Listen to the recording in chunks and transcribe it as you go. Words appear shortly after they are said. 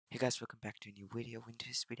guys, welcome back to a new video. In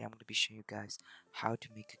this video I'm going to be showing you guys how to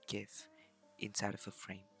make a GIF inside of a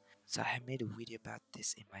frame. So I have made a video about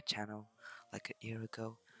this in my channel like a year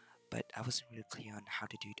ago, but I wasn't really clear on how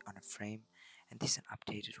to do it on a frame, and this is an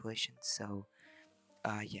updated version. So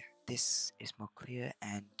yeah, this is more clear,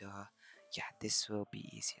 and yeah, this will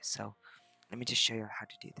be easier. So let me just show you how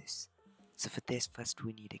to do this. So for this, first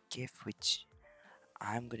we need a GIF, which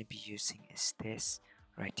I'm going to be using is this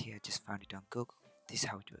right here. I just found it on Google. This is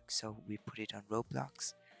how it works. So we put it on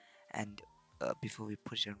Roblox, and before we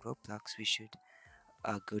put it on Roblox, we should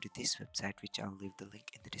go to this website, which I'll leave the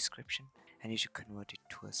link in the description, and you should convert it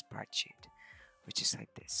to a spreadsheet, which is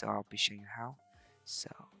like this. So I'll be showing you how. So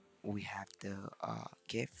we have the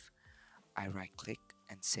GIF. I right click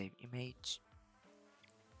and save image,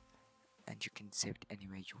 and you can save it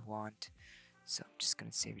anywhere you want. So I'm just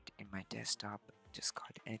gonna save it in my desktop. Just call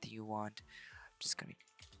it anything you want. I'm just gonna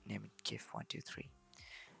name it GIF123,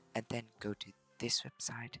 and then go to this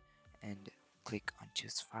website and click on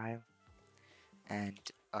choose file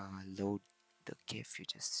and load the GIF you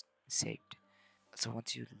just saved. So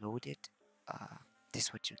once you load it, this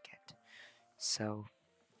is what you get. So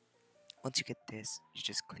once you get this, you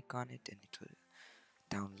just click on it and it will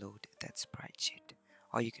download that spreadsheet,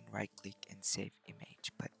 or you can right click and save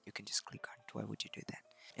image, but you can just click on it. Why would you do that?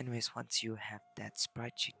 Anyways, once you have that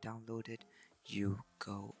spreadsheet downloaded, you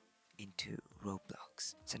go into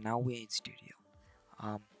Roblox. So now we're in Studio.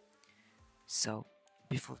 So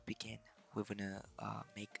before we begin, we're gonna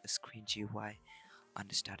make a screen GUI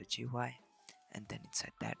under starter GUI, and then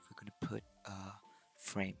inside that we're gonna put a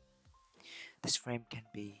frame. This frame can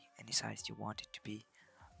be any size you want it to be.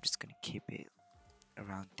 I'm just gonna keep it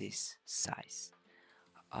around this size.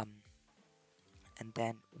 And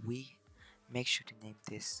then we make sure to name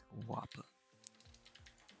this Whopper.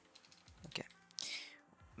 Okay,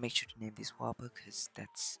 make sure to name this Whopper because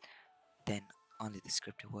that's then only the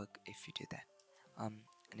script will work if you do that. And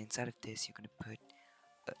inside of this you're gonna put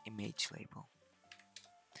an image label,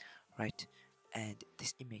 right? And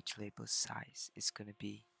this image label size is gonna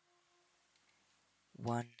be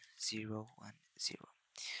 1010.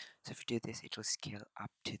 So if you do this, it will scale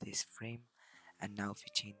up to this frame, and now if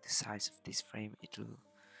you change the size of this frame, it will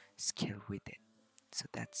scale with it. So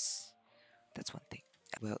that's one thing.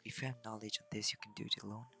 Well, if you have knowledge on this, you can do it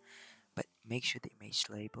alone, but make sure the image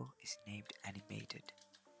label is named animated.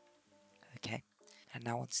 Okay, and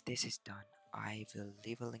now once this is done, I will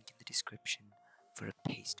leave a link in the description for a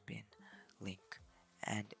paste bin link,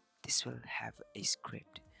 and this will have a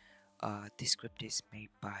script. This script is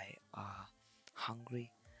made by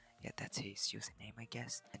Hungry. Yeah, that's his username, I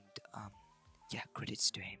guess, and yeah,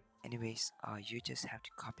 credits to him. Anyways, you just have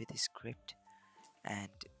to copy the script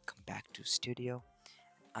and come back to Studio.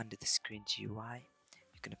 Under the screen GUI,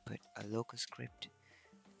 you're gonna put a local script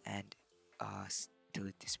and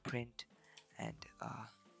delete this print and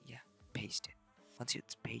yeah, paste it. Once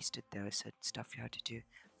it's pasted, there is certain stuff you have to do.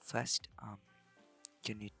 First,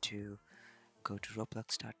 you need to go to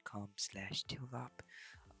roblox.com/tilop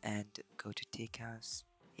and go to decals.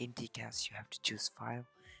 In decals, you have to choose file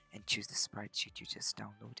and choose the spreadsheet you just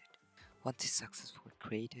downloaded. Once it's successfully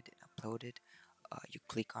created and uploaded, you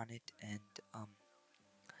click on it, and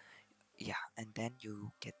yeah, and then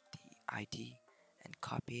you get the ID and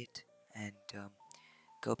copy it and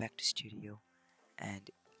go back to Studio,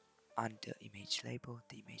 and under image label,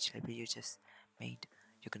 the image label you just made,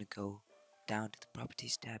 you're gonna go down to the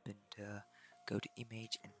properties tab and go to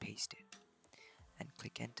image and paste it and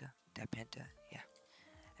click enter, tap enter. Yeah,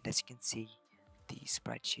 and as you can see, the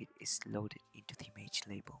spreadsheet is loaded into the image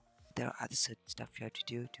label. There are other certain stuff you have to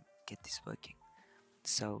do to get this working.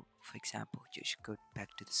 So for example, you should go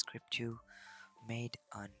back to the script you made,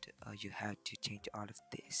 and you have to change all of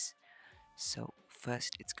this. So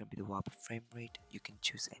first, it's gonna be the Whopper frame rate. You can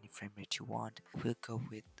choose any frame rate you want. We'll go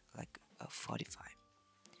with like a 45,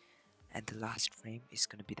 and the last frame is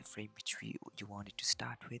gonna be the frame which you wanted to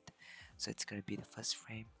start with. So it's gonna be the first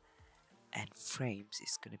frame, and frames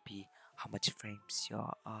is gonna be how much frames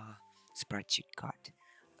your spreadsheet got.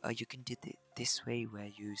 You can do this way where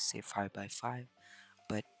you say 5 by 5,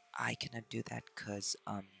 but I cannot do that because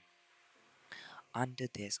under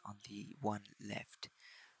this on the one left.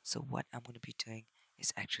 So what I'm going to be doing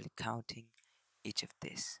is actually counting each of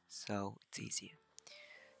this, so it's easier.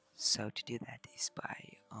 So to do that is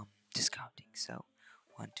by just counting. So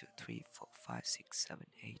 1 2 3 4 5 6 7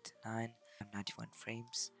 8 9 91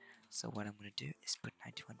 frames. So what I'm going to do is put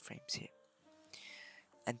 91 frames here,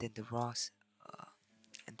 and then the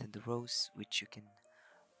rows which you can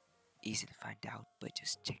easily find out by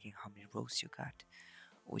just checking how many rows you got,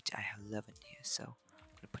 which I have 11 here, so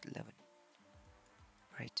I'm gonna put 11,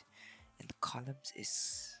 right? and the columns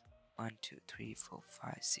is 1 2 3 4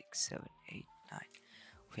 5 6 7 8 9.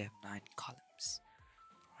 We have 9 columns,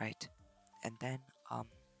 right? And then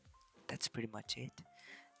that's pretty much it.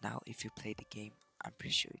 Now if you play the game, I'm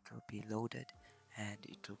pretty sure it will be loaded and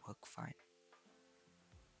it will work fine.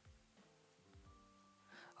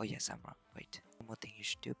 Oh yes, I'm wrong. Wait, one more thing you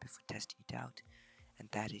should do before testing it out, and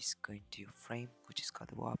that is going to your frame, which is called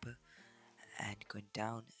the whopper, and going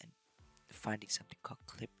down and finding something called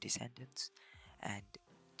clip descendants and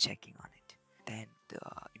checking on it. Then the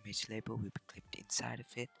image label will be clipped inside of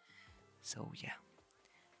it. So yeah,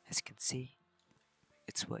 as you can see,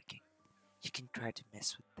 it's working. You can try to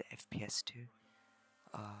mess with the FPS too.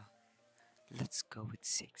 Let's go with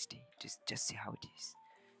 60. Just see how it is.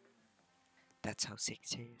 That's how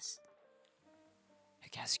 60 is.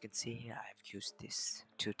 Okay, as you can see here, I've used this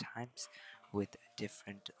 2 times with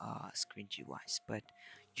different screen GUIs, but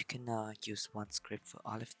you can use one script for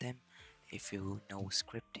all of them if you know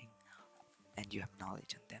scripting and you have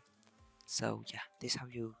knowledge on them. So yeah, this is how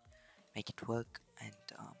you make it work, and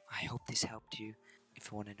I hope this helped you.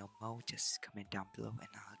 If you want to know more, just comment down below and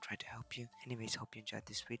I'll try to help you. Anyways, hope you enjoyed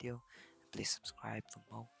this video. Please subscribe for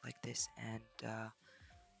more like this, and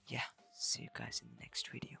yeah, see you guys in the next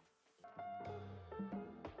video.